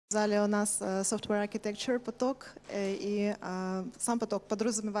В зале у нас Software Architecture поток, и сам поток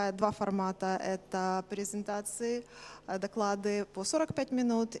подразумевает два формата. Это презентации, доклады по 45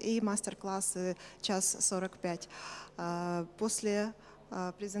 минут и мастер-классы час 45. После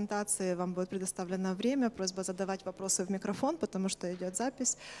презентации вам будет предоставлено время, просьба задавать вопросы в микрофон, потому что идет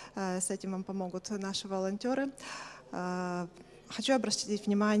запись. С этим вам помогут наши волонтеры. Хочу обратить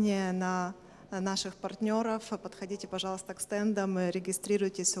внимание на наших партнеров. Подходите, пожалуйста, к стендам,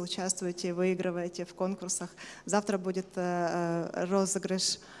 регистрируйтесь, участвуйте, выигрывайте в конкурсах. Завтра будет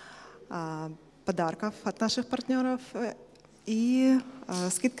розыгрыш подарков от наших партнеров и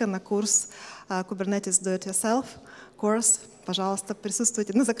скидка на курс Kubernetes Do It Yourself курс. Пожалуйста,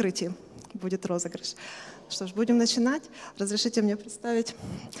 присутствуйте на закрытии. Будет розыгрыш. Что ж, будем начинать. Разрешите мне представить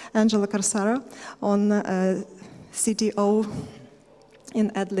Angelo Corsaro. Он CTO in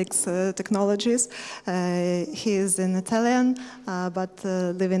Adlix Technologies. He is an Italian, but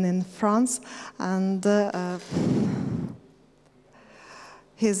living in France, and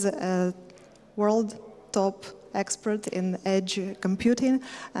he's a world top expert in edge computing.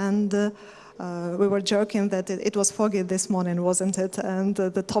 And we were joking that it was foggy this morning, wasn't it? And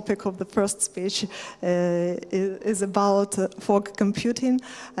the topic of the first speech is about fog computing.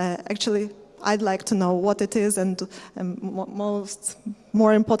 Actually, I'd like to know what it is and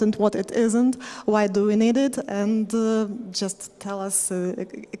more important, what it isn't. Why do we need it? And just tell us,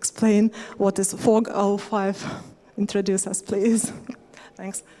 explain what is fog05. Introduce us, please.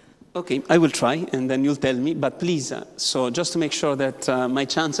 Thanks. Okay, I will try, and then you'll tell me. But please, so just to make sure that my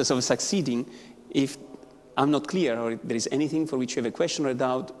chances of succeeding, if I'm not clear or if there is anything for which you have a question or a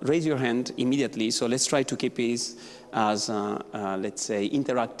doubt, raise your hand immediately. So let's try to keep it as, let's say,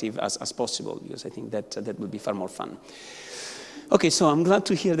 interactive as possible, because I think that would be far more fun. Okay, so I'm glad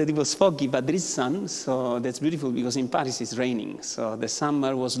to hear that it was foggy, but there is sun, so that's beautiful, because in Paris it's raining. So the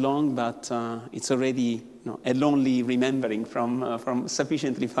summer was long, but it's already a lonely remembering from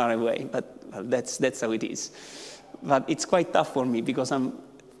sufficiently far away. But well, that's how it is. But it's quite tough for me, because I'm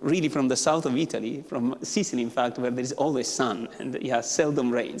really from the south of Italy, from Sicily, in fact, where there is always sun and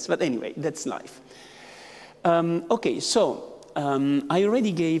seldom rains. But anyway, that's life. Okay, so I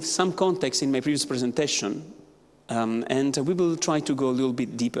already gave some context in my previous presentation, and we will try to go a little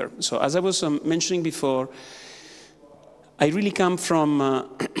bit deeper. So as I was mentioning before, I really come from a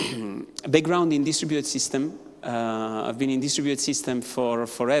background in distributed system. I've been in distributed system for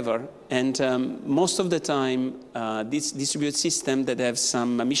forever, and most of the time, this distributed system that have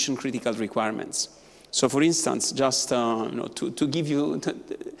some mission-critical requirements. So, for instance, just to give you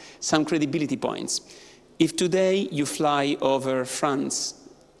some credibility points, if today you fly over France,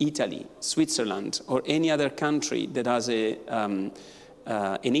 Italy, Switzerland, or any other country that has an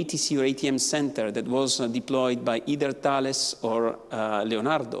ATC or ATM center that was deployed by either Thales or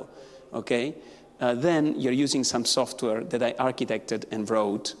Leonardo, okay? Then you're using some software that I architected and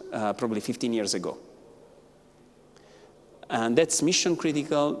wrote probably 15 years ago. And that's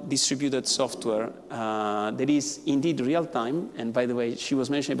mission-critical distributed software that is indeed real-time. And by the way, she was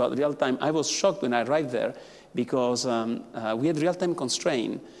mentioning about real-time. I was shocked when I arrived there, because we had real-time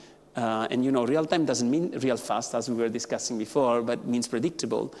constraint. And real-time doesn't mean real fast, as we were discussing before, but means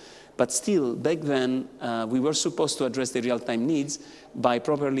predictable. But still, back then, we were supposed to address the real-time needs by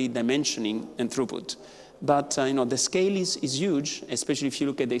properly dimensioning and throughput. But the scale is huge, especially if you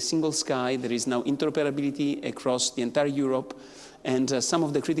look at the single sky. There is now interoperability across the entire Europe. And some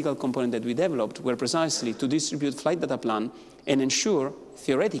of the critical components that we developed were precisely to distribute flight data plan and ensure,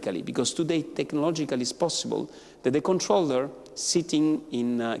 theoretically, because today technologically it's possible, that the controller sitting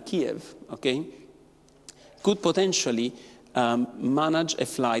in Kiev, okay, could potentially manage a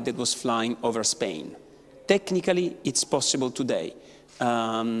flight that was flying over Spain. Technically, it's possible today.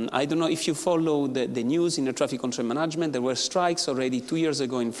 I don't know if you follow the news in air traffic control management. There were strikes already 2 years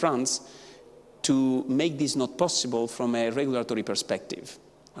ago in France to make this not possible from a regulatory perspective.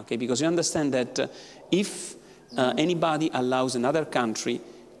 Okay, because you understand that if anybody allows another country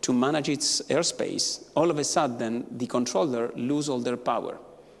to manage its airspace, all of a sudden the controller loses all their power.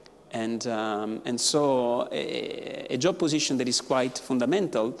 And so a job position that is quite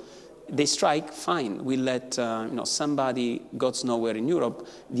fundamental, they strike, fine, we'll let somebody, God's nowhere in Europe,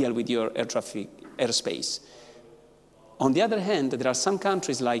 deal with your air traffic airspace. On the other hand, there are some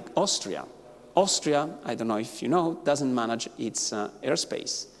countries like Austria. Austria, I don't know if you know, doesn't manage its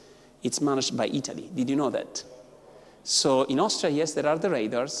airspace. It's managed by Italy. Did you know that? So in Austria, yes, there are the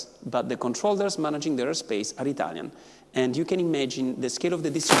radars, but the controllers managing the airspace are Italian. And you can imagine the scale of the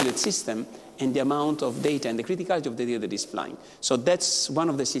distributed system and the amount of data and the criticality of the data that is flying. So that's one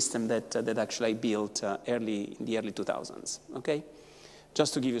of the systems that actually I built in the early 2000s, okay?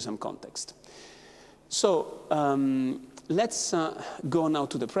 just to give you some context. So let's go now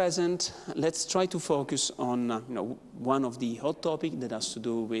to the present. Let's try to focus on one of the hot topics that has to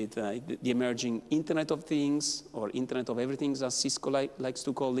do with the emerging Internet of Things, or Internet of Everything, as Cisco likes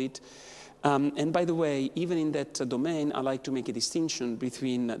to call it. And by the way, even in that domain, I like to make a distinction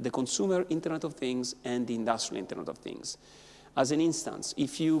between the consumer Internet of Things and the industrial Internet of Things. As an instance,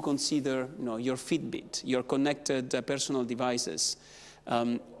 if you consider your Fitbit, your connected personal devices,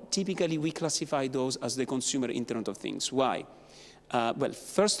 typically we classify those as the consumer Internet of Things. Why? Well,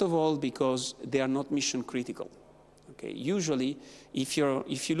 first of all, because they are not mission critical. Okay? Usually, if you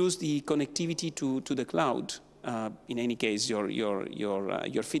lose the connectivity to the cloud, in any case, your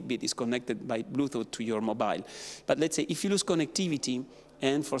Fitbit is connected by Bluetooth to your mobile. But let's say if you lose connectivity,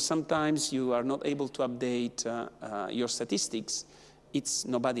 and for sometimes you are not able to update your statistics,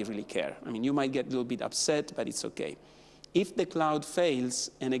 nobody really cares. I mean, you might get a little bit upset, but it's okay. If the cloud fails,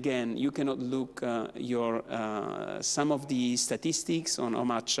 and again, you cannot look some of the statistics on how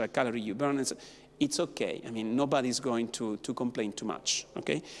much calorie you burn, it's okay. I mean, nobody's going to complain too much,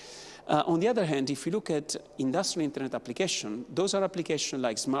 okay? On the other hand, if you look at industrial Internet applications, those are applications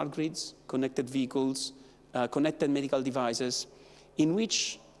like smart grids, connected vehicles, connected medical devices, in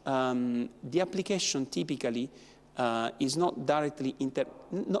which the application typically is not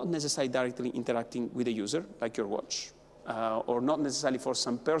necessarily directly interacting with the user, like your watch, or not necessarily for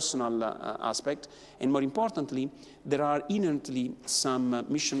some personal aspect. And more importantly, there is inherently some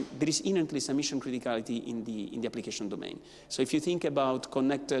mission criticality in the application domain. So if you think about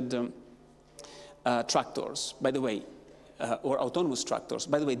connected tractors, by the way, or autonomous tractors,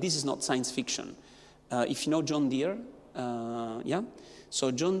 by the way, this is not science fiction. If you know John Deere, yeah?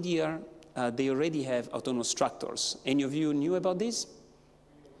 So John Deere, they already have autonomous tractors. Any of you knew about this?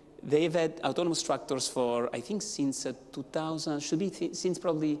 They've had autonomous tractors for, I think, since 2000, since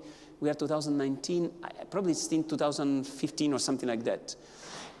probably we are 2019, probably since 2015 or something like that.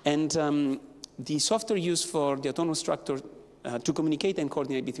 And the software used for the autonomous tractor to communicate and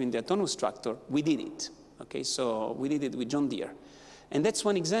coordinate between the autonomous tractor, we did it. Okay, so we did it with John Deere. And that's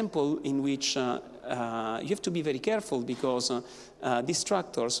one example in which you have to be very careful, because these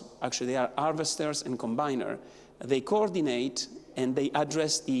tractors, actually they are harvesters and combiner. They coordinate and they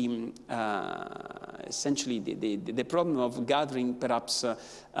address the essentially the problem of gathering perhaps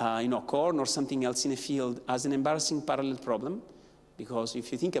corn or something else in a field as an embarrassing parallel problem, because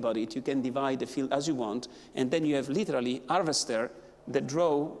if you think about it, you can divide the field as you want, and then you have literally harvester that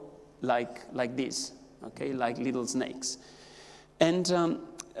draw like this, okay, like little snakes. And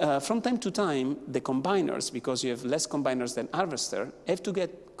from time to time, the combiners, because you have less combiners than harvester, have to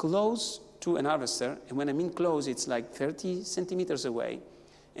get close to an harvester, and when I mean close, it's like 30 centimeters away,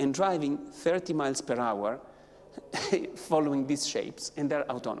 and driving 30 miles per hour, following these shapes, and they're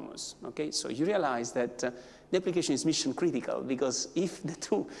autonomous, okay? So you realize that the application is mission critical, because if the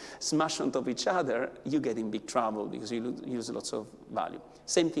two smash on top of each other, you get in big trouble, because you use lots of value.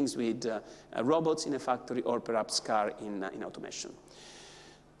 Same things with robots in a factory, or perhaps car in automation.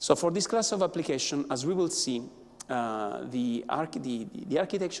 So for this class of application, as we will see, the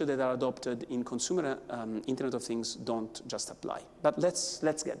architecture that are adopted in consumer Internet of Things don't just apply. But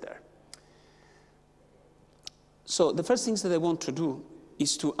let's get there. So the first things that I want to do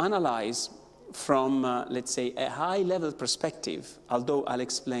is to analyze from, let's say, a high-level perspective, although I'll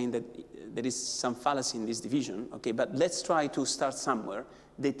explain that there is some fallacy in this division, okay, but let's try to start somewhere.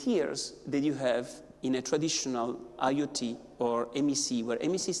 The tiers that you have in a traditional IoT or MEC, where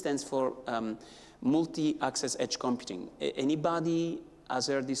MEC stands for multi-access edge computing. Anybody has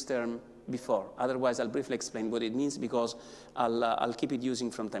heard this term before? Otherwise, I'll briefly explain what it means, because I'll keep it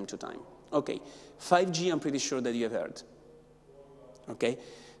using from time to time. Okay, 5G, I'm pretty sure that you have heard. Okay,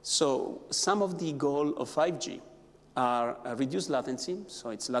 so some of the goal of 5G are reduced latency,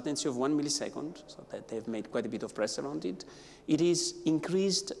 so it's latency of 1 millisecond, so that they've made quite a bit of press around it. It is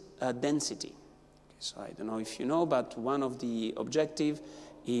increased density. Okay, so I don't know if you know, but one of the objectives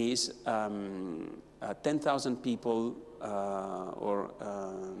is 10,000 people,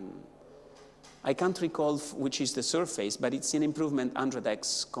 I can't recall which is the surface, but it's an improvement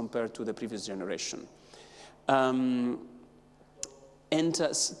 100x compared to the previous generation. And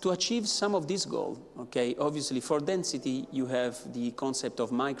to achieve some of this goal, okay, obviously for density, you have the concept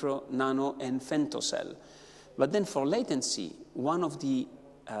of micro, nano, and femtocell. But then for latency, one of the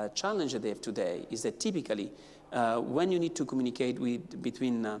challenges they have today is that typically, when you need to communicate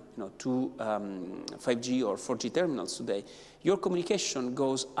between two 5G or 4G terminals today, your communication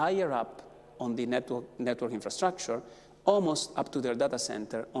goes higher up on the network infrastructure, almost up to their data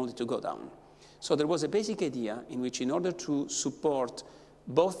center, only to go down. So there was a basic idea in which, in order to support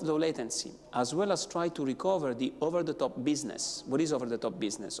both low latency as well as try to recover the over-the-top business. What is over-the-top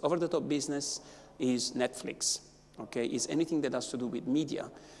business? Over-the-top business is Netflix, okay? Is anything that has to do with media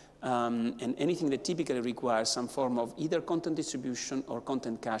and anything that typically requires some form of either content distribution or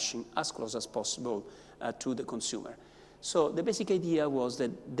content caching as close as possible to the consumer. So the basic idea was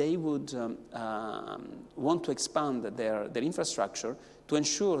that they would want to expand their infrastructure to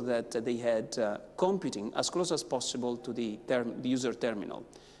ensure that they had computing as close as possible to the user terminal.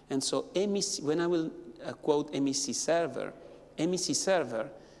 And so MEC, when I will quote MEC server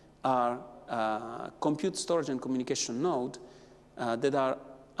are compute, storage, and communication node that are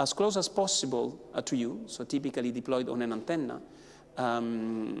as close as possible to you, so typically deployed on an antenna.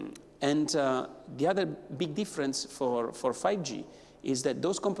 The other big difference for 5G is that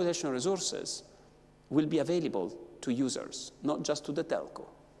those computational resources will be available to users, not just to the telco.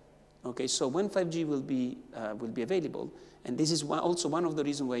 Okay, so when 5G will be available, and this is also one of the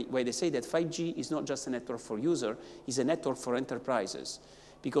reasons why they say that 5G is not just a network for user, it's a network for enterprises.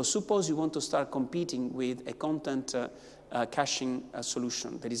 Because suppose you want to start competing with a content caching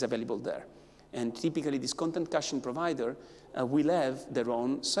solution that is available there. And typically this content caching provider will have their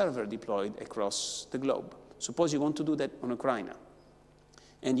own server deployed across the globe. Suppose you want to do that on Ukraine.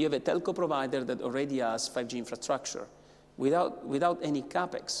 And you have a telco provider that already has 5G infrastructure. Without any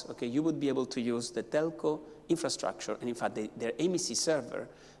CapEx, okay, you would be able to use the telco infrastructure and in fact their MEC server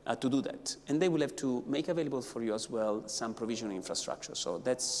to do that. And they will have to make available for you as well some provisioning infrastructure. So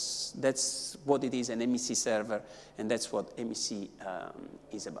that's what it is, an MEC server, and that's what MEC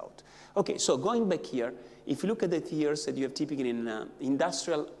is about. Okay, so going back here, if you look at the tiers that you have typically in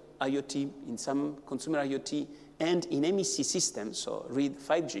industrial IoT, in some consumer IoT, and in MEC systems, so read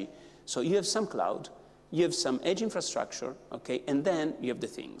 5G, so you have some cloud, you have some edge infrastructure, okay, and then you have the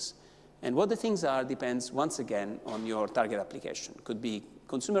things. And what the things are depends, once again, on your target application. Could be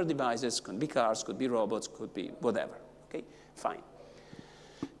consumer devices, could be cars, could be robots, could be whatever, okay, fine.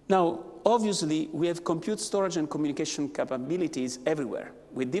 Now, obviously, we have compute, storage, and communication capabilities everywhere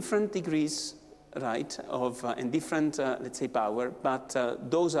with different degrees, right, of, and different, let's say, power, but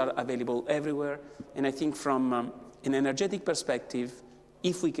those are available everywhere. And I think from an energetic perspective,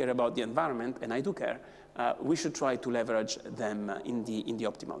 if we care about the environment, and I do care, we should try to leverage them in the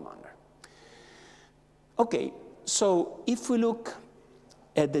optimal manner. Okay, so if we look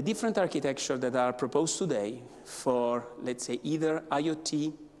at the different architecture that are proposed today for, let's say, either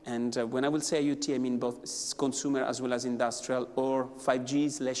IoT, and when I will say IoT, I mean both consumer as well as industrial, or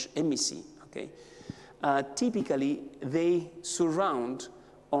 5G/MEC, okay? Typically, they surround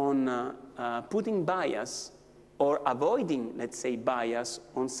on putting bias or avoiding, let's say, bias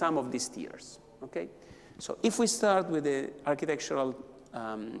on some of these tiers, okay? So if we start with the architectural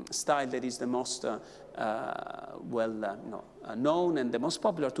style that is the most known and the most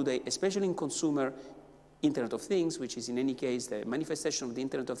popular today, especially in consumer Internet of Things, which is in any case the manifestation of the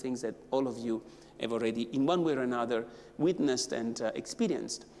Internet of Things that all of you have already in one way or another witnessed and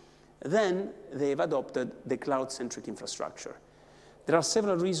experienced, then they've adopted the cloud-centric infrastructure. There are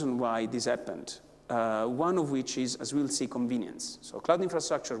several reasons why this happened, one of which is, as we'll see, convenience. So cloud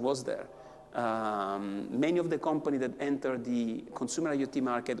infrastructure was there. Many of the companies that entered the consumer IoT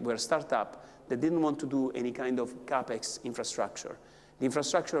market were startups that didn't want to do any kind of CapEx infrastructure. The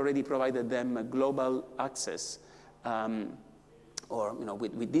infrastructure already provided them global access or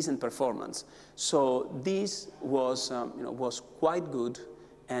with decent performance. So this was, was quite good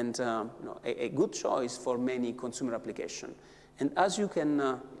and a good choice for many consumer applications. And as you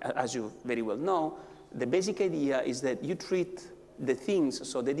very well know, the basic idea is that you treat the things,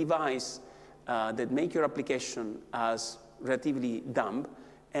 so the device that make your application as relatively dumb,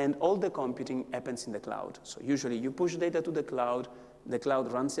 and all the computing happens in the cloud. So usually you push data to the cloud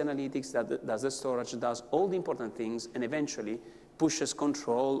runs the analytics, does the storage, does all the important things, and eventually pushes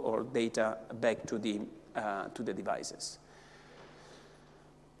control or data back to the devices.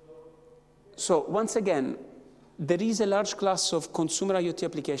 So once again, there is a large class of consumer IoT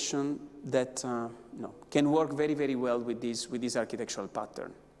application that can work very, very well with this architectural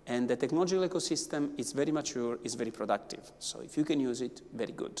pattern. And the technological ecosystem is very mature, is very productive. So if you can use it,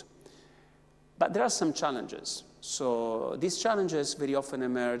 very good. But there are some challenges. So these challenges very often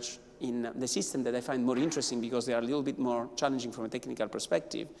emerge in the system that I find more interesting because they are a little bit more challenging from a technical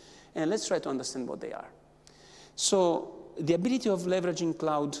perspective. And let's try to understand what they are. So the ability of leveraging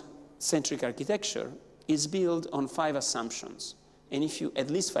cloud-centric architecture is built on 5 assumptions. And if you,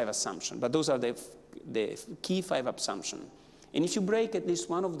 at least 5 assumptions, but those are the key 5 assumptions. And if you break at least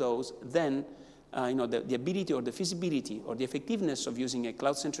one of those, then the ability or the feasibility or the effectiveness of using a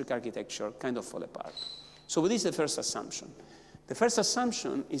cloud-centric architecture kind of fall apart. So what is the first assumption? The first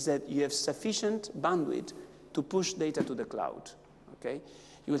assumption is that you have sufficient bandwidth to push data to the cloud, okay?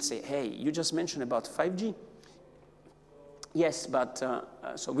 You will say, hey, you just mentioned about 5G. Yes, but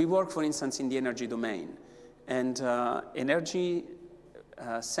so we work, for instance, in the energy domain. And energy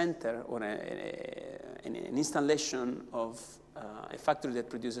center or an installation of a factory that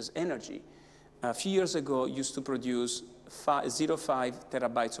produces energy a few years ago used to produce 0.5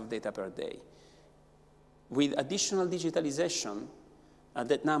 terabytes of data per day. With additional digitalization,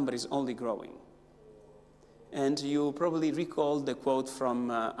 that number is only growing. And you probably recall the quote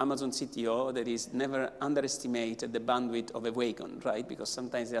from Amazon CTO that is never underestimate the bandwidth of a wagon, right? Because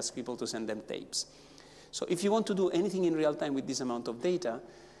sometimes they ask people to send them tapes. So if you want to do anything in real time with this amount of data,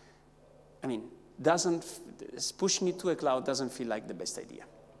 I mean, pushing it to a cloud doesn't feel like the best idea.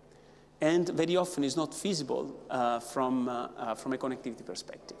 And very often is not feasible from a connectivity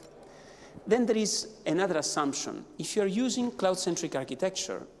perspective. Then there is another assumption. If you're using cloud-centric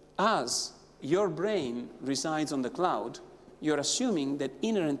architecture, as your brain resides on the cloud, you're assuming that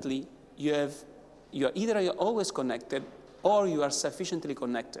inherently you're either always connected or you are sufficiently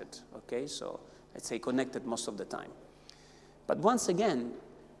connected, okay? So let's say connected most of the time. But once again,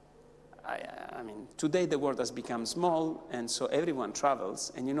 I mean, today the world has become small, and so everyone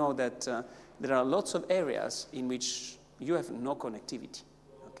travels, and you know that there are lots of areas in which you have no connectivity,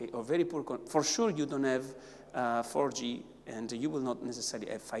 okay, or very poor. For sure, you don't have 4G, and you will not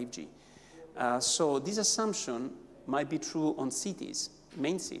necessarily have 5G. So this assumption might be true on cities,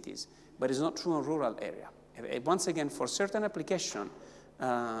 main cities, but it's not true on rural area. Once again, for certain application,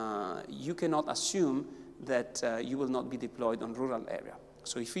 you cannot assume that you will not be deployed on rural area.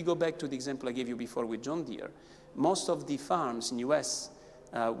 So if we go back to the example I gave you before with John Deere, most of the farms in US,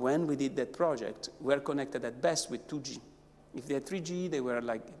 when we did that project, were connected at best with 2G. If they had 3G, they were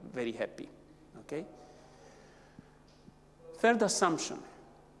like very happy, okay? Third assumption.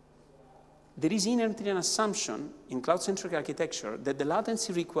 There is inherently an assumption in cloud-centric architecture that the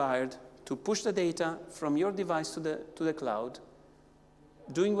latency required to push the data from your device to the cloud,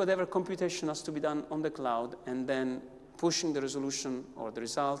 doing whatever computation has to be done on the cloud, and then pushing the resolution or the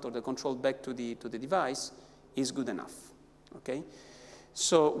result or the control back to the device is good enough, okay?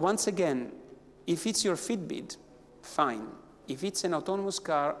 So once again, if it's your Fitbit, fine. If it's an autonomous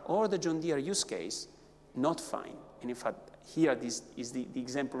car or the John Deere use case, not fine. And in fact, here this is the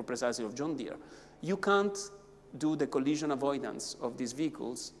example precisely of John Deere. You can't do the collision avoidance of these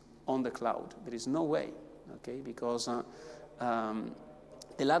vehicles on the cloud. There is no way, okay? Because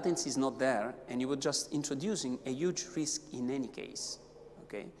the latency is not there, and you were just introducing a huge risk in any case,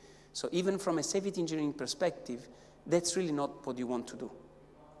 okay? So even from a safety engineering perspective, that's really not what you want to do.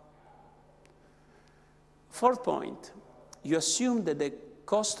 Fourth point, you assume that the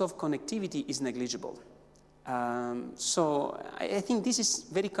cost of connectivity is negligible. So I think this is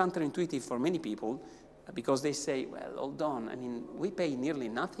very counterintuitive for many people because they say, well, hold on, I mean, we pay nearly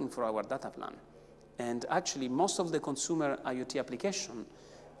nothing for our data plan. And actually, most of the consumer IoT application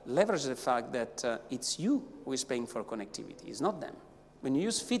leverage the fact that it's you who is paying for connectivity, it's not them. When you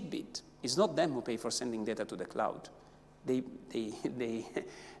use Fitbit, it's not them who pay for sending data to the cloud. They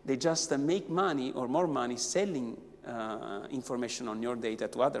just make money or more money selling information on your data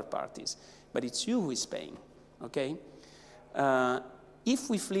to other parties, but it's you who is paying, okay? If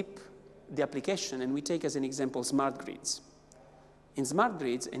we flip the application and we take as an example smart grids. In smart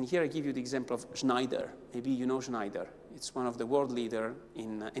grids, and here I give you the example of Schneider. Maybe you know Schneider. It's one of the world leader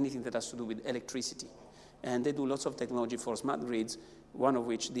in anything that has to do with electricity. And they do lots of technology for smart grids, one of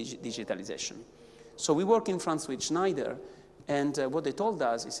which digitalization. So we work in France with Schneider, and what they told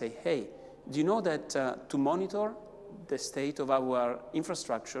us is, say, hey, do you know that to monitor the state of our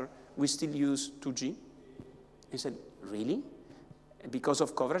infrastructure, we still use 2G? I said, really? Because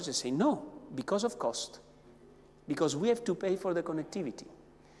of coverage? They say, no, because of cost. Because we have to pay for the connectivity.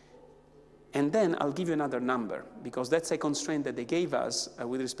 And then I'll give you another number, because that's a constraint that they gave us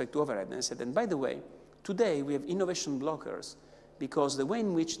with respect to overhead. And I said, and by the way, today we have innovation blockers, because the way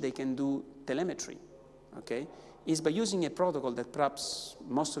in which they can do telemetry, okay, is by using a protocol that perhaps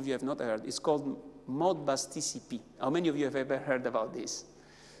most of you have not heard. It's called Modbus TCP. How many of you have ever heard about this?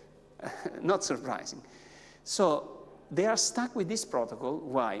 Not surprising. So they are stuck with this protocol.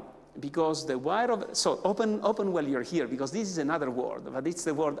 Why? Because the wire of, so open while you're here, because this is another word, but it's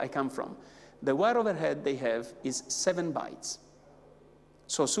the word I come from. The wire overhead they have is 7 bytes.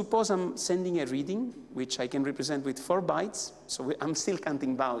 So suppose I'm sending a reading, which I can represent with 4 bytes. So I'm still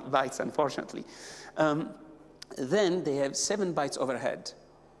counting bytes, unfortunately. Then they have 7 bytes overhead.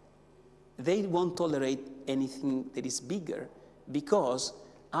 They won't tolerate anything that is bigger, because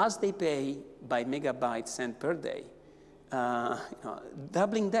as they pay by megabyte sent per day,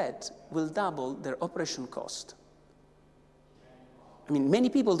 doubling that will double their operation cost. I mean, many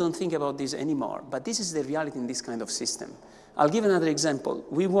people don't think about this anymore, but this is the reality in this kind of system. I'll give another example.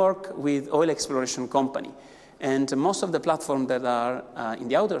 We work with oil exploration company, and most of the platforms that are in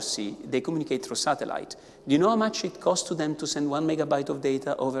the outer sea, they communicate through satellite. Do you know how much it costs to them to send 1 megabyte of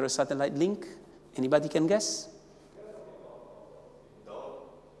data over a satellite link? Anybody can guess?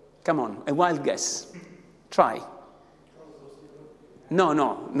 Come on, a wild guess. Try. No,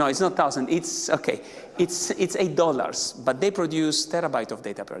 it's not 1,000. It's, okay, it's $8, but they produce terabyte of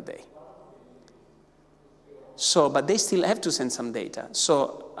data per day. So, but they still have to send some data.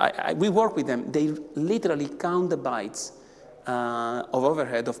 So we work with them. They literally count the bytes of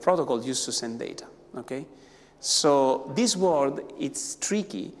overhead of protocol used to send data, okay? So this world, it's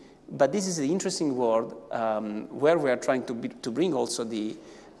tricky, but this is the interesting world where we are trying to bring also the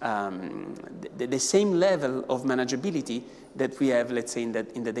same level of manageability that we have, let's say, in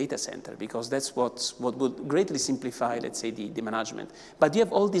the data center, because that's what would greatly simplify, let's say, the management. But you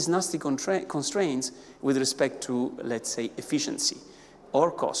have all these nasty constraints with respect to, let's say, efficiency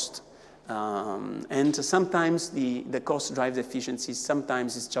or cost. And sometimes the cost drives efficiency,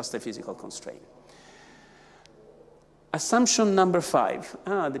 sometimes it's just a physical constraint. Assumption number 5.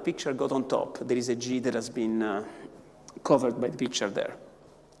 The picture got on top. There is a G that has been covered by the picture there.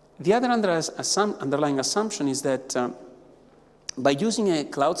 The other underlying assumption is that by using a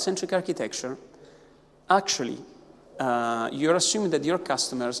cloud-centric architecture, actually, you're assuming that your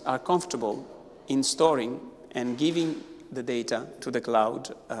customers are comfortable in storing and giving the data to the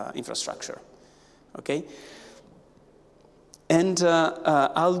cloud infrastructure, okay? And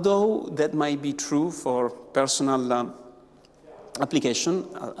although that might be true for personal application,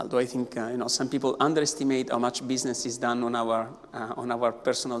 although I think some people underestimate how much business is done on our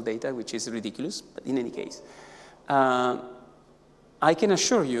personal data, which is ridiculous, but in any case, I can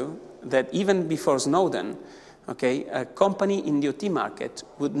assure you that even before Snowden, okay, a company in the OT market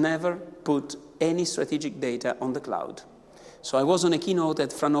would never put any strategic data on the cloud. So I was on a keynote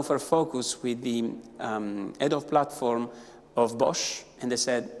at Fraunhofer Focus with the head of platform of Bosch, and they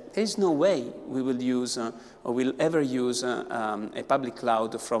said, there is no way we will use or will ever use a public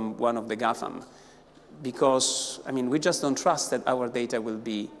cloud from one of the GAFAM, because, I mean, we just don't trust that our data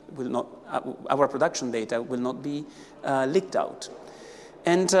our production data will not be leaked out.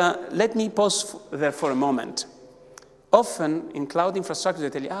 And let me pause there for a moment. Often in cloud infrastructure, they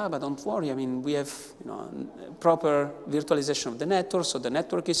tell you, but don't worry, I mean, we have proper virtualization of the network, so the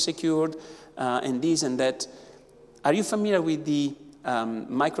network is secured, and this and that. Are you familiar with the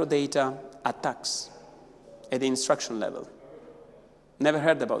microdata attacks at the instruction level? Never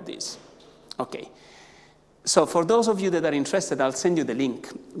heard about this? Okay. So for those of you that are interested, I'll send you the link.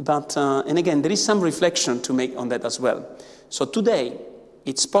 But, and again, there is some reflection to make on that as well. So today,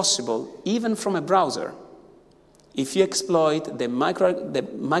 it's possible, even from a browser, if you exploit the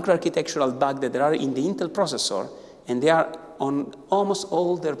microarchitectural bugs that there are in the Intel processor, and they are on almost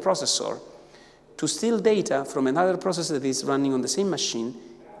all their processor, to steal data from another processor that is running on the same machine,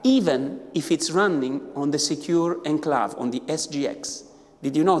 even if it's running on the secure enclave, on the SGX.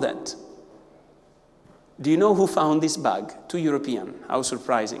 Did you know that? Do you know who found this bug? 2 Europeans. How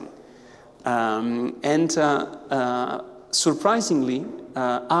surprising. Surprisingly,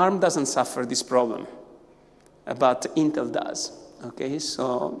 ARM doesn't suffer this problem, but Intel does. Okay,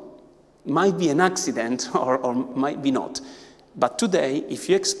 so might be an accident or might be not. But today, if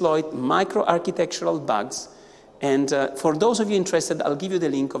you exploit micro-architectural bugs, and for those of you interested, I'll give you the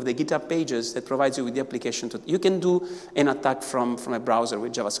link of the GitHub pages that provides you with the application. You can do an attack from a browser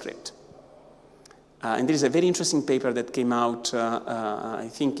with JavaScript. And there is a very interesting paper that came out, I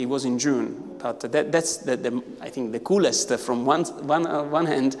think it was in June, but that's I think the coolest from one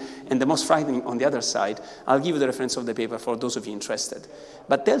hand and the most frightening on the other side. I'll give you the reference of the paper for those of you interested.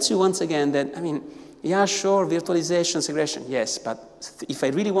 But tells you once again that, I mean, yeah, sure, virtualization, segregation, yes, but if I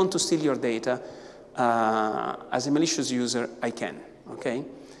really want to steal your data, as a malicious user, I can, okay?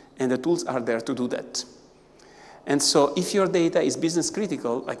 And the tools are there to do that. And so if your data is business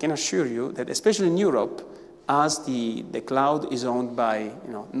critical, I can assure you that especially in Europe, as the cloud is owned by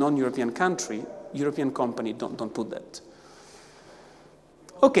non-European country, European company don't put that.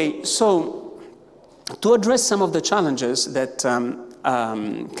 Okay, so to address some of the challenges that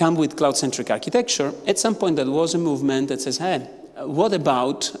come with cloud-centric architecture, at some point there was a movement that says, hey, what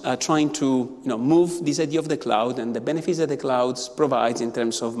about trying to move this idea of the cloud and the benefits that the cloud provides in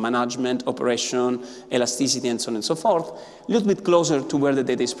terms of management, operation, elasticity, and so on and so forth, a little bit closer to where the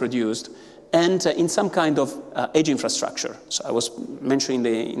data is produced, and in some kind of edge infrastructure. So I was mentioning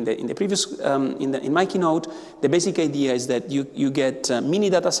in the previous in my keynote, the basic idea is that you get mini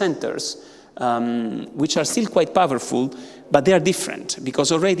data centers, which are still quite powerful, but they are different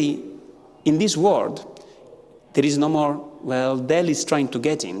because already in this world there is no more. Well, Dell is trying to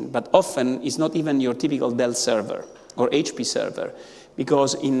get in, but often it's not even your typical Dell server or HP server,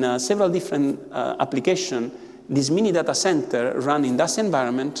 because in several different applications, this mini data center run in that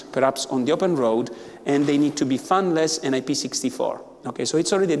environment, perhaps on the open road, and they need to be fanless and IP64. Okay, so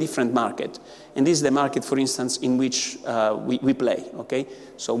it's already a different market. And this is the market, for instance, in which we play. Okay,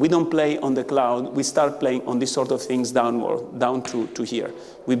 so we don't play on the cloud. We start playing on these sort of things downward, down to here,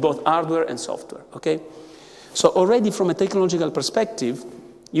 with both hardware and software. Okay, so already from a technological perspective,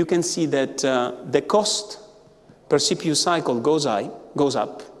 you can see that the cost per CPU cycle goes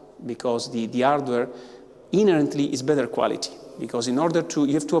up because the hardware inherently is better quality, because in order to,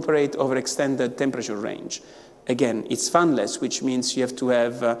 you have to operate over extended temperature range. Again, it's fanless, which means you have to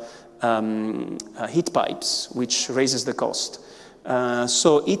have heat pipes, which raises the cost.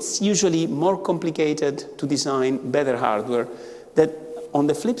 So it's usually more complicated to design better hardware that, on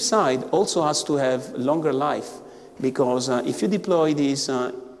the flip side, also has to have longer life, because if you deploy these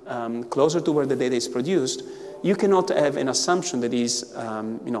closer to where the data is produced, you cannot have an assumption that is,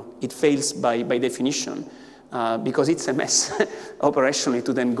 it fails by definition, because it's a mess operationally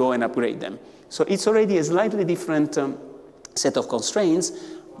to then go and upgrade them. So it's already a slightly different set of constraints,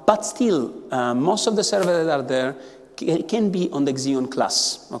 but still, most of the servers that are there can be on the Xeon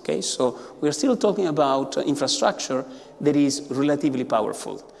class. Okay, so we're still talking about infrastructure that is relatively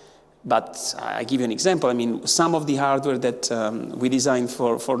powerful. But I give you an example. I mean, some of the hardware that we designed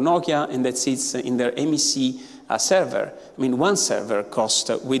for Nokia and that sits in their MEC server. I mean, one server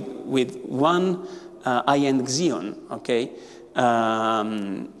cost with one high-end Xeon, okay,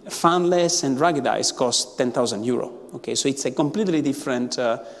 fanless and ruggedized cost 10,000 euro. Okay, so it's a completely different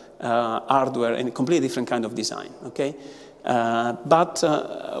hardware and a completely different kind of design. Okay, but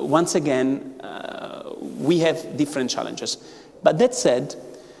once again, we have different challenges. But that said,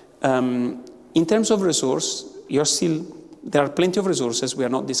 in terms of resource, there are plenty of resources. We are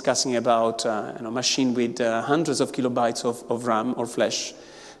not discussing about a machine with hundreds of kilobytes of RAM or flash.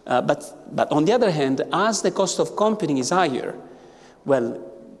 But on the other hand, as the cost of computing is higher, well,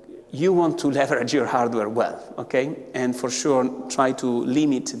 you want to leverage your hardware well, okay? And for sure, try to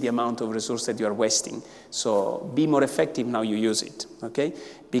limit the amount of resource that you are wasting. So be more effective now you use it, okay?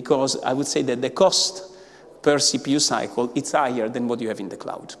 Because I would say that the cost per CPU cycle, it's higher than what you have in the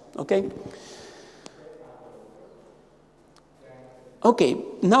cloud, okay? Okay,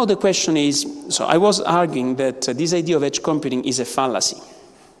 now the question is, so I was arguing that this idea of edge computing is a fallacy.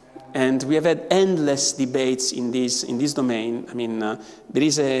 And we have had endless debates in this domain. I mean, there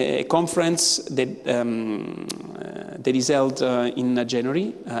is a conference that is held in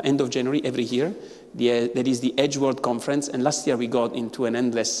January, end of January every year. That is the Edge World Conference, and last year we got into an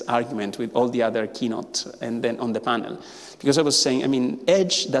endless argument with all the other keynote and then on the panel. Because I was saying, I mean,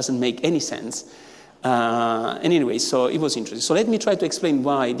 edge doesn't make any sense. And anyway, so it was interesting. So let me try to explain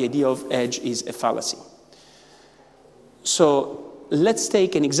why the idea of edge is a fallacy. So let's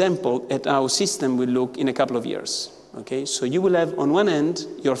take an example at how system will look in a couple of years. Okay, so you will have on one end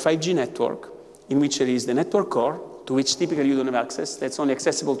your 5G network, in which there is the network core, to which typically you don't have access. That's only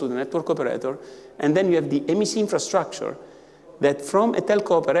accessible to the network operator. And then you have the MEC infrastructure that from a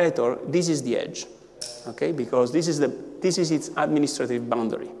telco operator, this is the edge, okay? Because this is its administrative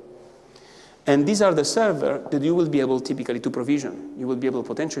boundary. And these are the servers that you will be able typically to provision. You will be able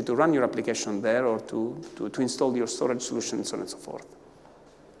potentially to run your application there or to install your storage solution and so on and so forth.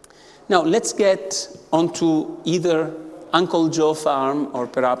 Now, let's get onto either Uncle Joe farm or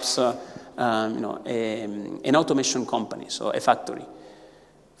perhaps an automation company, so a factory.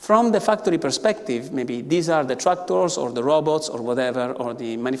 From the factory perspective, maybe these are the tractors or the robots or whatever, or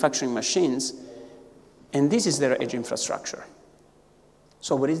the manufacturing machines, and this is their edge infrastructure.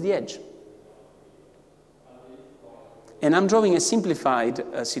 So what is the edge? And I'm drawing a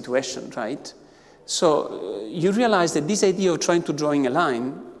simplified situation, right? So you realize that this idea of trying to drawing a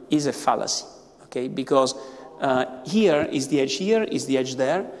line is a fallacy, okay? Because here is the edge here, is the edge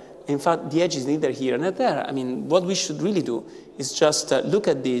there. In fact, the edge is neither here nor there. I mean, what we should really do is just look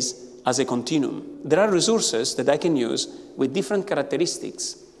at this as a continuum. There are resources that I can use with different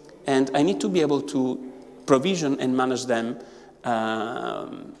characteristics, and I need to be able to provision and manage them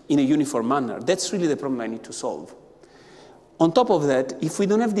in a uniform manner. That's really the problem I need to solve. On top of that, if we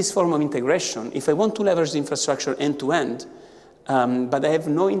don't have this form of integration, if I want to leverage the infrastructure end-to-end, but I have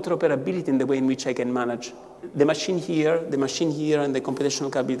no interoperability in the way in which I can manage the machine here, and the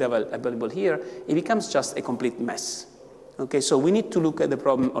computational capability available here. It becomes just a complete mess. Okay, so we need to look at the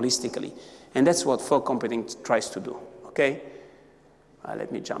problem holistically, and that's what fog computing tries to do. Okay,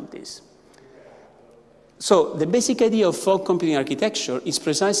 let me jump this. So the basic idea of fog computing architecture is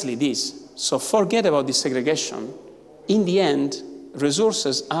precisely this. So forget about this segregation. In the end,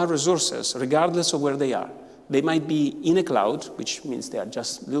 resources are resources, regardless of where they are. They might be in a cloud, which means they are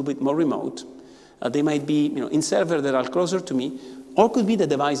just a little bit more remote. They might be in servers that are closer to me, or could be the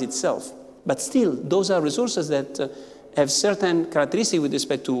device itself. But still, those are resources that have certain characteristics with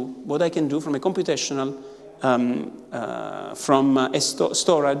respect to what I can do from a computational, from a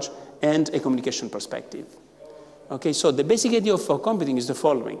storage, and a communication perspective. Okay, so the basic idea of fog computing is the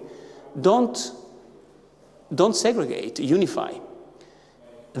following. Don't segregate, unify.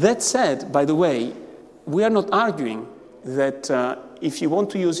 That said, by the way, we are not arguing that if you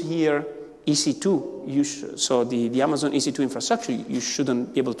want to use here EC2, so the Amazon EC2 infrastructure, you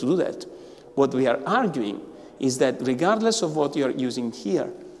shouldn't be able to do that. What we are arguing is that regardless of what you're using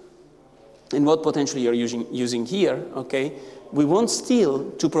here and what potentially you're using here, okay, we want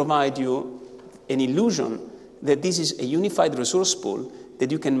still to provide you an illusion that this is a unified resource pool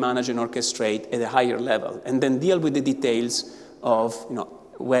that you can manage and orchestrate at a higher level, and then deal with the details of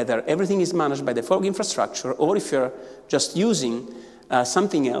whether everything is managed by the fog infrastructure, or if you're just using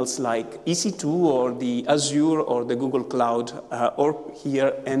something else like EC2 or the Azure or the Google Cloud or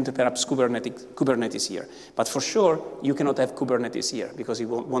here, and perhaps Kubernetes here. But for sure, you cannot have Kubernetes here because it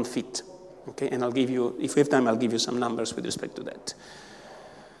won't fit. Okay, and I'll give you, if we have time, I'll give you some numbers with respect to that.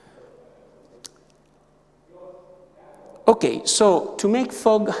 Okay, so to make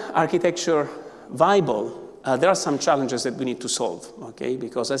fog architecture viable, there are some challenges that we need to solve, okay?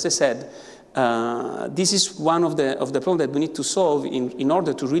 Because as I said, this is one of the problems that we need to solve in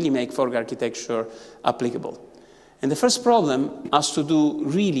order to really make fog architecture applicable. And the first problem has to do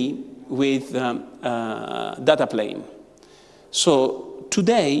really with data plane. So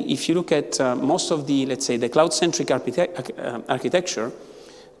today, if you look at most of the, let's say, the cloud-centric architecture,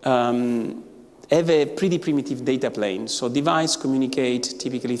 have a pretty primitive data plane. So devices communicate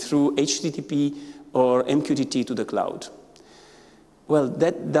typically through HTTP or MQTT to the cloud. Well,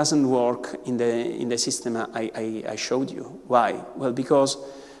 that doesn't work in the system I showed you. Why? Well, because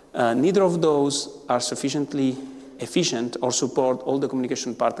neither of those are sufficiently efficient or support all the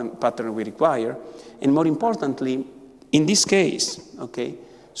communication pattern we require. And more importantly, in this case, okay,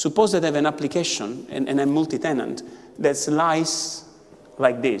 suppose that I have an application and I'm multi-tenant that slices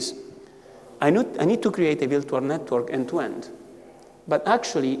like this. I need to create a virtual network end-to-end. But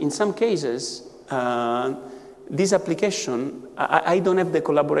actually, in some cases, this application, I don't have the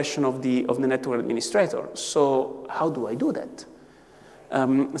collaboration of the network administrator. So how do I do that?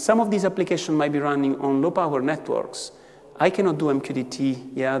 Some of these applications might be running on low-power networks. I cannot do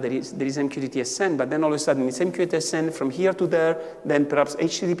MQTT. Yeah, there is MQTT-SN, but then all of a sudden it's MQTT-SN from here to there, then perhaps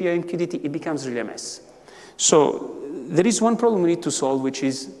HTTP or MQTT, it becomes really a mess. So there is one problem we need to solve, which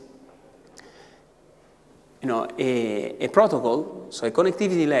is a protocol, so a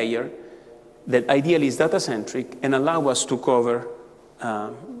connectivity layer that ideally is data-centric and allow us to cover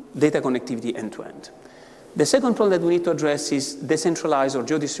data connectivity end-to-end. The second problem that we need to address is decentralized or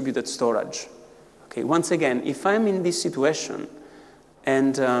geo-distributed storage. Okay, once again, if I'm in this situation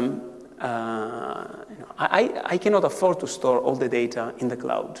and I cannot afford to store all the data in the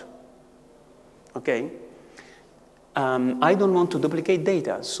cloud, okay? I don't want to duplicate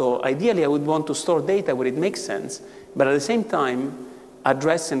data. So ideally, I would want to store data where it makes sense, but at the same time,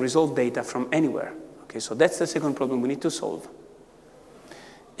 address and resolve data from anywhere. Okay, so that's the second problem we need to solve.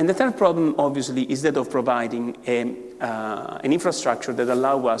 And the third problem, obviously, is that of providing an infrastructure that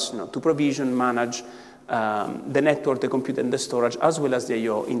allows us to provision, manage the network, the compute, and the storage, as well as the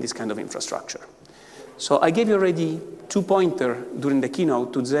I/O in this kind of infrastructure. So I gave you already 2 pointers during the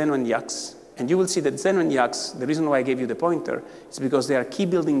keynote to Zeno and Yax. And you will see that Zeno and Yax, the reason why I gave you the pointer is because they are key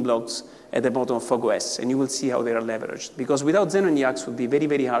building blocks at the bottom of FogOS, and you will see how they are leveraged. Because without Zeno and Yax, it would be very,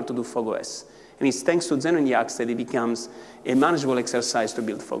 very hard to do FogOS. And it's thanks to Zeno and Yax that it becomes a manageable exercise to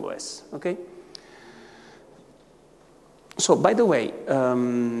build FogOS, okay? So, by the way,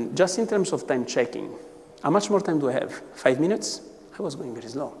 just in terms of time checking, how much more time do I have? 5 minutes? I was going very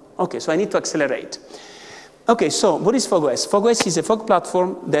slow. Okay, so I need to accelerate. Okay, so what is FogOS? FogOS is a fog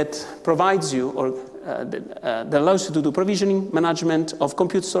platform that provides you, or that allows you to do provisioning, management of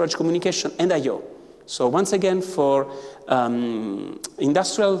compute, storage, communication, and I/O. So once again, for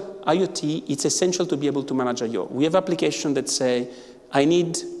industrial IoT, it's essential to be able to manage I/O. We have applications that say, I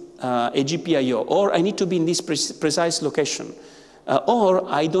need a GPIO, or I need to be in this precise location. Or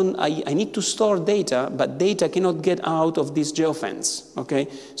I need to store data, but data cannot get out of this geofence, okay?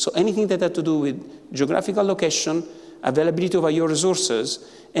 So anything that has to do with geographical location, availability of IO resources,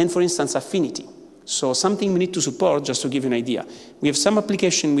 and for instance, affinity. So something we need to support, just to give you an idea. We have some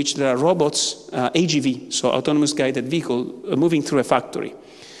application in which there are robots, AGV, so autonomous guided vehicle, moving through a factory.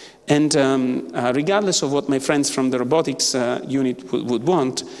 And regardless of what my friends from the robotics unit would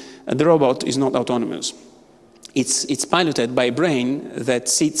want, the robot is not autonomous. It's piloted by a brain that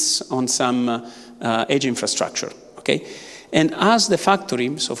sits on some edge infrastructure, okay? And as the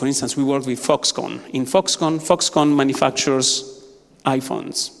factory, so for instance, we work with Foxconn. In Foxconn manufactures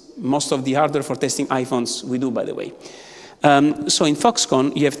iPhones. Most of the hardware for testing iPhones we do, by the way. So in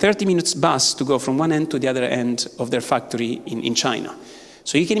Foxconn, you have 30 minutes bus to go from one end to the other end of their factory in China.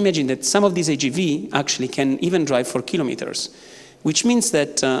 So you can imagine that some of these AGV actually can even drive for kilometers, which means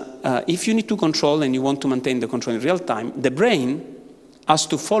that if you need to control and you want to maintain the control in real time, the brain has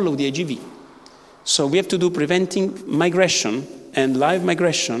to follow the AGV. So we have to do preventing migration and live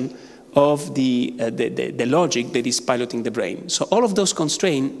migration of the logic that is piloting the brain. So all of those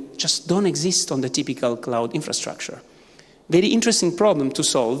constraints just don't exist on the typical cloud infrastructure. Very interesting problem to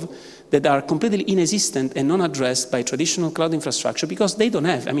solve that are completely inexistent and non-addressed by traditional cloud infrastructure because they don't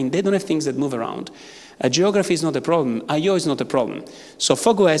have things that move around. Geography is not a problem, I/O is not a problem. So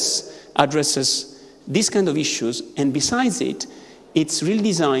FogOS addresses these kind of issues, and besides it, it's really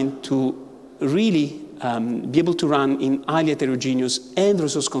designed to really be able to run in highly heterogeneous and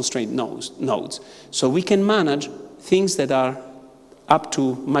resource-constrained nodes. So we can manage things that are up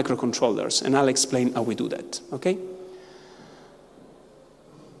to microcontrollers, and I'll explain how we do that, okay?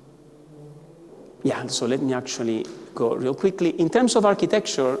 Yeah, so let me actually go real quickly. In terms of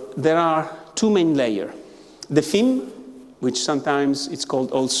architecture, there are two main layers. The FIM, which sometimes it's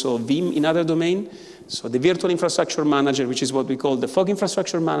called also VIM in other domain. So the virtual infrastructure manager, which is what we call the fog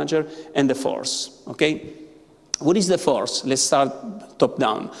infrastructure manager, and the force, okay? What is the force? Let's start top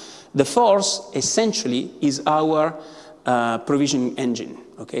down. The force essentially is our provisioning engine,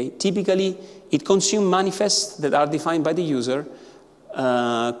 okay? Typically, it consumes manifests that are defined by the user,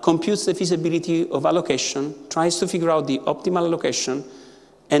 computes the feasibility of allocation, tries to figure out the optimal allocation,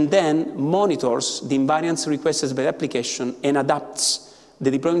 and then monitors the invariance requested by the application and adapts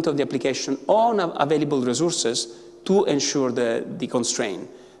the deployment of the application on available resources to ensure the constraint.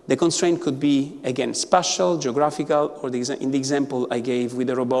 The constraint could be, again, spatial, geographical, or in the example I gave with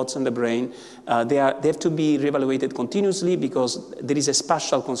the robots and the brain, they have to be reevaluated continuously because there is a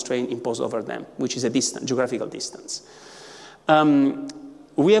spatial constraint imposed over them, which is a distance, geographical distance.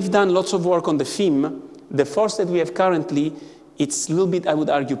 We have done lots of work on the FIM. The force that we have currently, it's a little bit, I would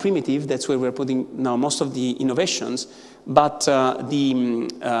argue, primitive. That's where we're putting now most of the innovations. But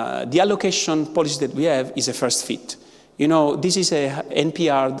the allocation policy that we have is a first fit. You know, this is a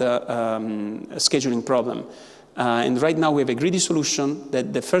NPR scheduling problem. And right now we have a greedy solution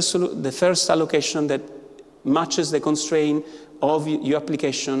that the first allocation that matches the constraint of your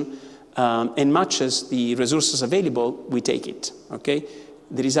application and matches the resources available, we take it, okay?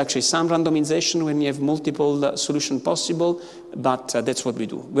 There is actually some randomization when you have multiple solutions possible, but that's what we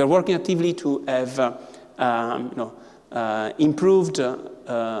do. We are working actively to have improved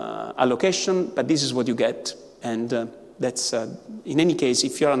allocation, but this is what you get. And that's, in any case,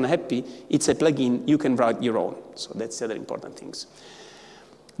 if you're unhappy, it's a plugin, you can write your own. So that's the other important things.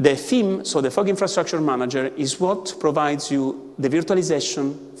 The FIM, so the Fog Infrastructure Manager, is what provides you the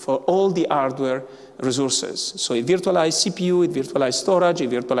virtualization for all the hardware resources. So it virtualizes CPU, it virtualizes storage, it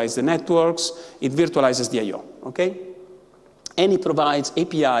virtualizes the networks, it virtualizes the I/O, okay? And it provides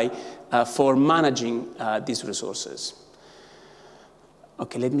API for managing these resources.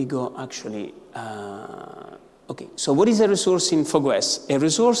 Okay, let me go actually. Okay, so what is a resource in FogOS? A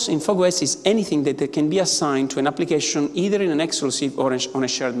resource in FogOS is anything that can be assigned to an application either in an exclusive or on a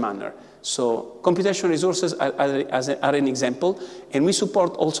shared manner. So computational resources are an example, and we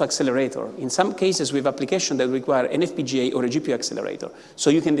support also accelerator. In some cases, we have applications that require an FPGA or a GPU accelerator, so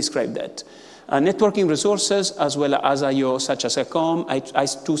you can describe that. Networking resources, as well as I/O, such as a COM,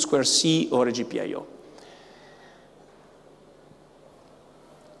 I2²C, or a GPIO.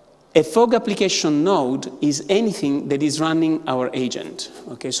 A fog application node is anything that is running our agent.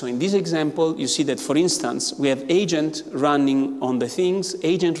 Okay, so in this example, you see that, for instance, we have agent running on the things,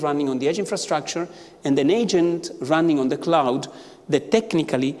 agent running on the edge infrastructure, and an agent running on the cloud that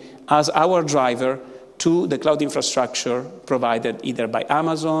technically has our driver to the cloud infrastructure provided either by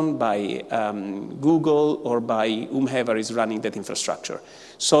Amazon, by Google, or by whomever is running that infrastructure,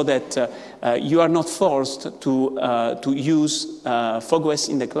 so that you are not forced to use FogOS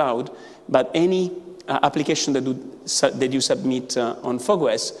in the cloud, but any application that you submit on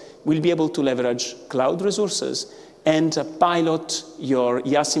FogOS will be able to leverage cloud resources and pilot your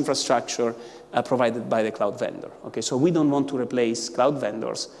IaaS infrastructure provided by the cloud vendor. Okay, so we don't want to replace cloud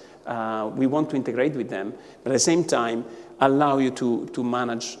vendors. We want to integrate with them, but at the same time, allow you to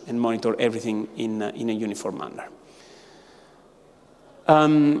manage and monitor everything in a uniform manner.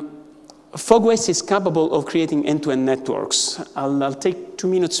 FogOS is capable of creating end-to-end networks. I'll take 2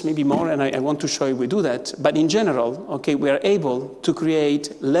 minutes, maybe more, and I want to show you we do that. But in general, okay, we are able to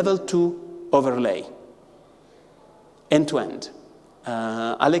create level 2 overlay, end-to-end.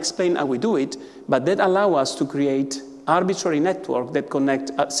 I'll explain how we do it, but that allows us to create arbitrary network that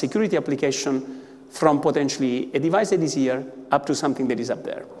connect a security application from potentially a device that is here up to something that is up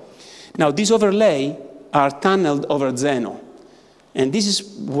there. Now, these overlay are tunneled over Zeno. And this is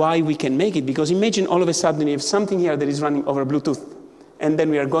why we can make it, because imagine all of a sudden you have something here that is running over Bluetooth, and then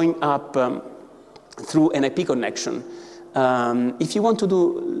we are going up through an IP connection. If you want to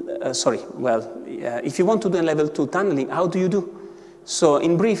do, if you want to do a level 2 tunneling, how do you do? So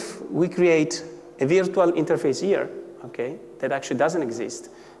in brief, we create a virtual interface here, okay, that actually doesn't exist.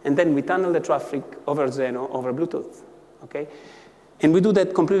 And then we tunnel the traffic over Zeno, over Bluetooth, okay? And we do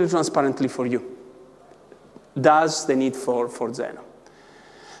that completely transparently for you. Thus, the need for Zeno.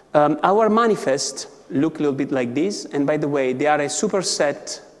 Our manifest look a little bit like this. And by the way, they are a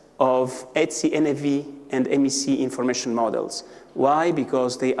superset of ETSI, NAV, and MEC information models. Why?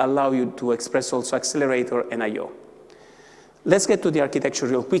 Because they allow you to express also accelerator and I/O. Let's get to the architecture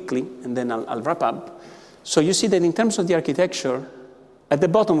real quickly, and then I'll wrap up. So you see that in terms of the architecture, at the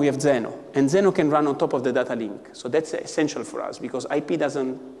bottom we have Zeno, and Zeno can run on top of the data link. So that's essential for us, because IP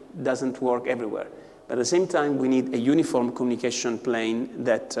doesn't work everywhere. But at the same time, we need a uniform communication plane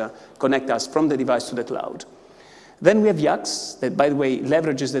that connects us from the device to the cloud. Then we have YAX, that, by the way,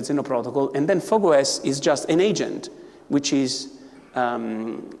 leverages the Zeno protocol. And then FogOS is just an agent, which is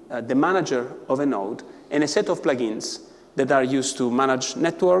the manager of a node, and a set of plugins that are used to manage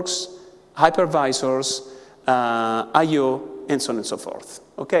networks, hypervisors, I/O, and so on and so forth.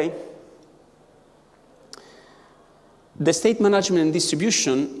 Okay? The state management and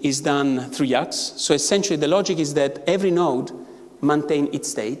distribution is done through YAX. So essentially, the logic is that every node maintains its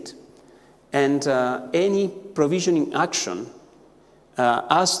state, and any provisioning action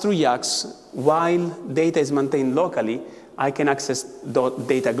as through YAX, while data is maintained locally, I can access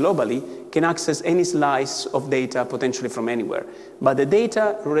data globally, can access any slice of data potentially from anywhere. But the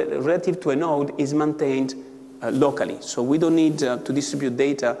data relative to a node is maintained locally. So we don't need to distribute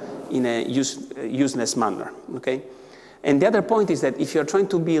data in a useless manner, okay? And the other point is that if you're trying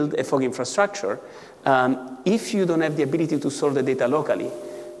to build a fog infrastructure, if you don't have the ability to store the data locally,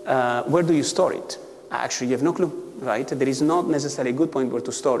 where do you store it? Actually, you have no clue, right? There is not necessarily a good point where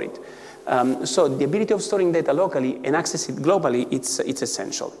to store it. So the ability of storing data locally and access it globally, it's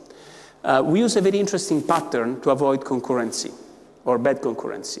essential. We use a very interesting pattern to avoid concurrency or bad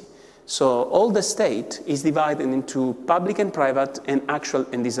concurrency. So all the state is divided into public and private and actual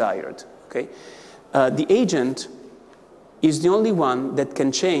and desired, okay? The agent is the only one that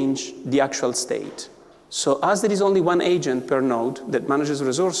can change the actual state. So as there is only one agent per node that manages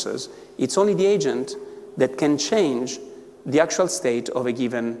resources, it's only the agent that can change the actual state of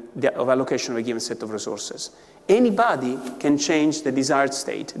allocation of a given set of resources. Anybody can change the desired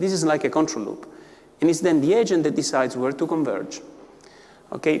state. This is like a control loop. And it's then the agent that decides where to converge.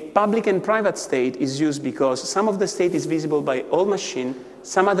 Okay, public and private state is used because some of the state is visible by all machine,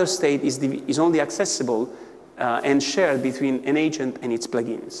 some other state is only accessible and shared between an agent and its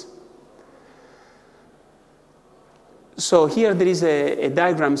plugins. So here there is a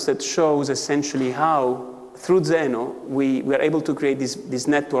diagram that shows essentially how, through Zeno, we are able to create this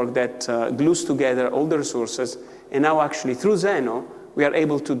network that glues together all the resources. And now actually, through Zeno, we are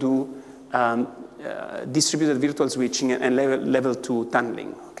able to do distributed virtual switching and level 2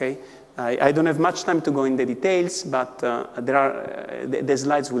 tunneling, okay? I don't have much time to go into the details, but the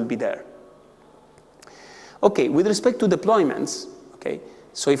slides will be there. Okay, with respect to deployments, okay,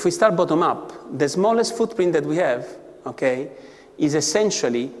 so if we start bottom up, the smallest footprint that we have, okay, is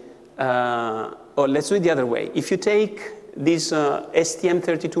essentially, or let's do it the other way. If you take this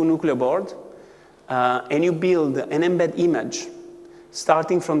STM32 Nucleo board and you build an embed image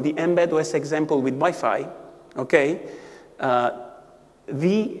starting from the embed OS example with Wi-Fi, okay,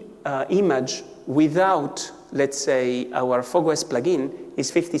 the image without, let's say, our FogOS plugin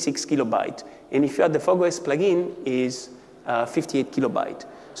is 56 kilobytes. and if you add the FogOS plugin, is 58 kilobyte.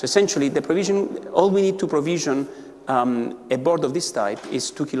 So essentially, the provision, all we need to provision a board of this type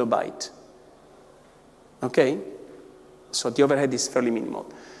is 2 kilobyte. Okay? So the overhead is fairly minimal.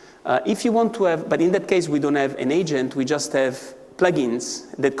 If you want to have, but in that case, we don't have an agent, we just have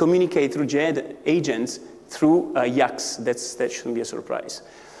plugins that communicate through agents through YACS. That shouldn't be a surprise.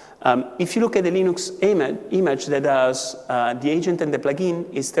 If you look at the Linux image that has the agent and the plugin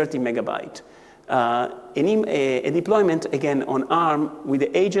is 30 megabyte. A deployment, again, on ARM with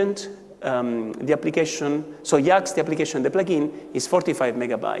the agent, the application, so YACS, the application, the plugin, is 45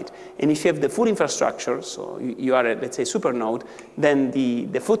 megabyte. And if you have the full infrastructure, so you are at, let's say, super node, then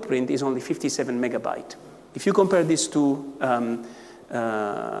the footprint is only 57 megabyte. If you compare this to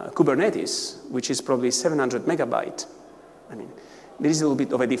Kubernetes, which is probably 700 megabyte, I mean, there is a little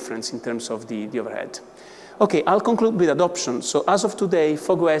bit of a difference in terms of the overhead. Okay, I'll conclude with adoption. So as of today,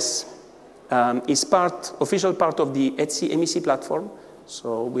 FogOS is official part of the Etsy MEC platform.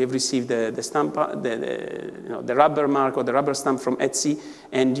 So we have received the stamp, the rubber mark or the rubber stamp from Etsy,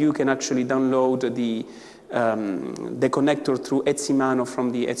 and you can actually download the connector through Etsy Mano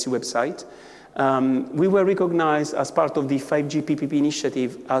from the Etsy website. We were recognized as part of the 5G PPP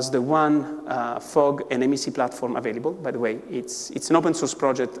initiative as the one fog and MEC platform available. By the way, it's an open source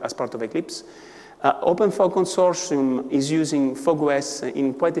project as part of Eclipse. Open Fog Consortium is using FogOS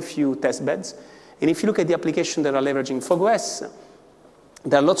in quite a few test beds. And if you look at the applications that are leveraging FogOS,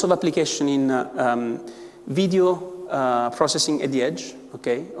 there are lots of applications in video processing at the edge,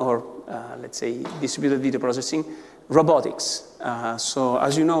 okay, or let's say distributed video processing, robotics. So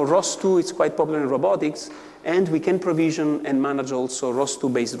as you know, ROS2 is quite popular in robotics, and we can provision and manage also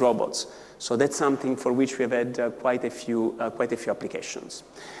ROS2-based robots. So that's something for which we have had quite a few applications.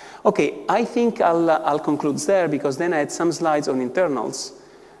 Okay, I think I'll conclude there because then I had some slides on internals.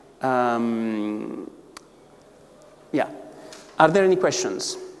 Yeah. Are there any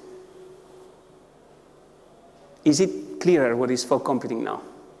questions? Is it clearer what is fog computing now?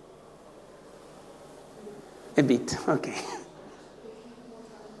 A bit, okay.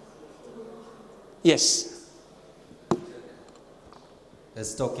 Yes.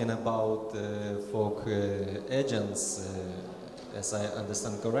 As talking about fog agents, as I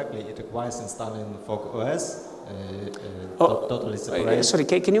understand correctly, it requires installing FogOS, totally separate. Sorry,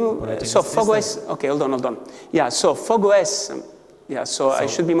 can you? So FogOS. Okay, hold on. Yeah, so FogOS. Yeah, so I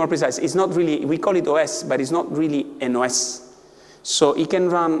should be more precise. It's not really. We call it OS, but it's not really an OS. So it can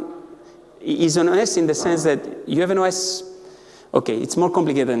run. It's an OS in the sense that you have an OS. Okay, it's more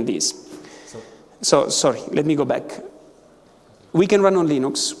complicated than this. So sorry, let me go back. We can run on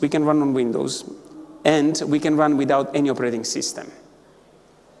Linux. We can run on Windows. And we can run without any operating system.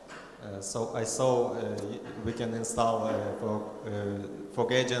 So I saw we can install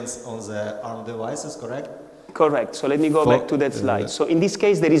fog agents on the ARM devices, correct? Correct. So let me go back to that slide. So in this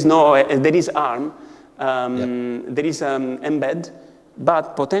case, there is no, there is ARM, there is embed,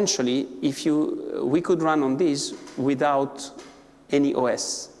 but potentially, we could run on this without any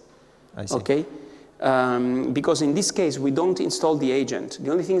OS. I see. Okay, because in this case, we don't install the agent. The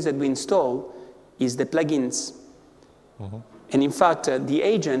only things that we install is the plugins. Mm-hmm. And in fact, the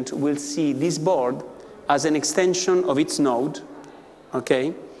agent will see this board as an extension of its node,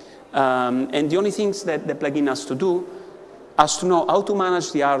 okay? And the only things that the plugin has to do has to know how to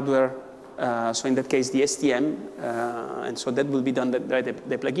manage the hardware, so in that case, the STM, and so that will be done by the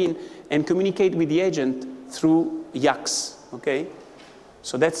plugin, and communicate with the agent through YACS, okay?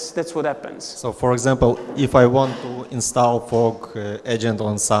 So that's what happens. So for example, if I want to install fog agent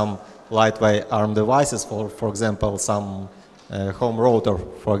on some lightweight ARM devices, for example, some home router,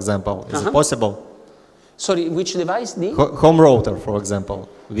 for example, is it possible? Sorry, which device? Home router, for example,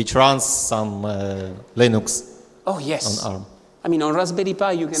 which runs some Linux. Oh yes. On ARM. I mean, on Raspberry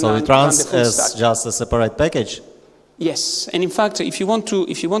Pi, you can so run it runs the full as stack. just a separate package. Yes, and in fact, if you want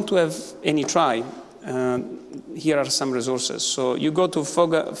to have any try, here are some resources. So you go to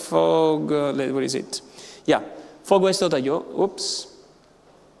where is it? Yeah, fogos.io. Oops.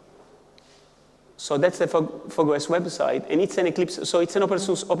 So that's the FogOS website, and it's an Eclipse. So it's an open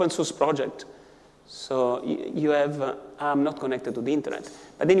source project. So you have. I'm not connected to the internet,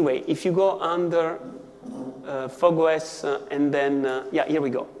 but anyway, if you go under FogOS and then yeah, here we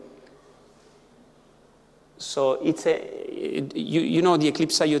go. So it's you know the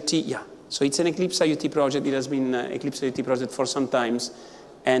Eclipse IoT, yeah. So it's an Eclipse IoT project. It has been an Eclipse IoT project for some times,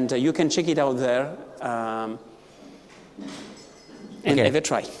 and you can check it out there. And have a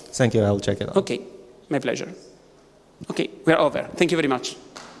try. Thank you, I'll check it out. Okay, my pleasure. Okay, we're over. Thank you very much.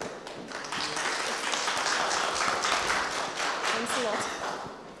 Thanks a lot.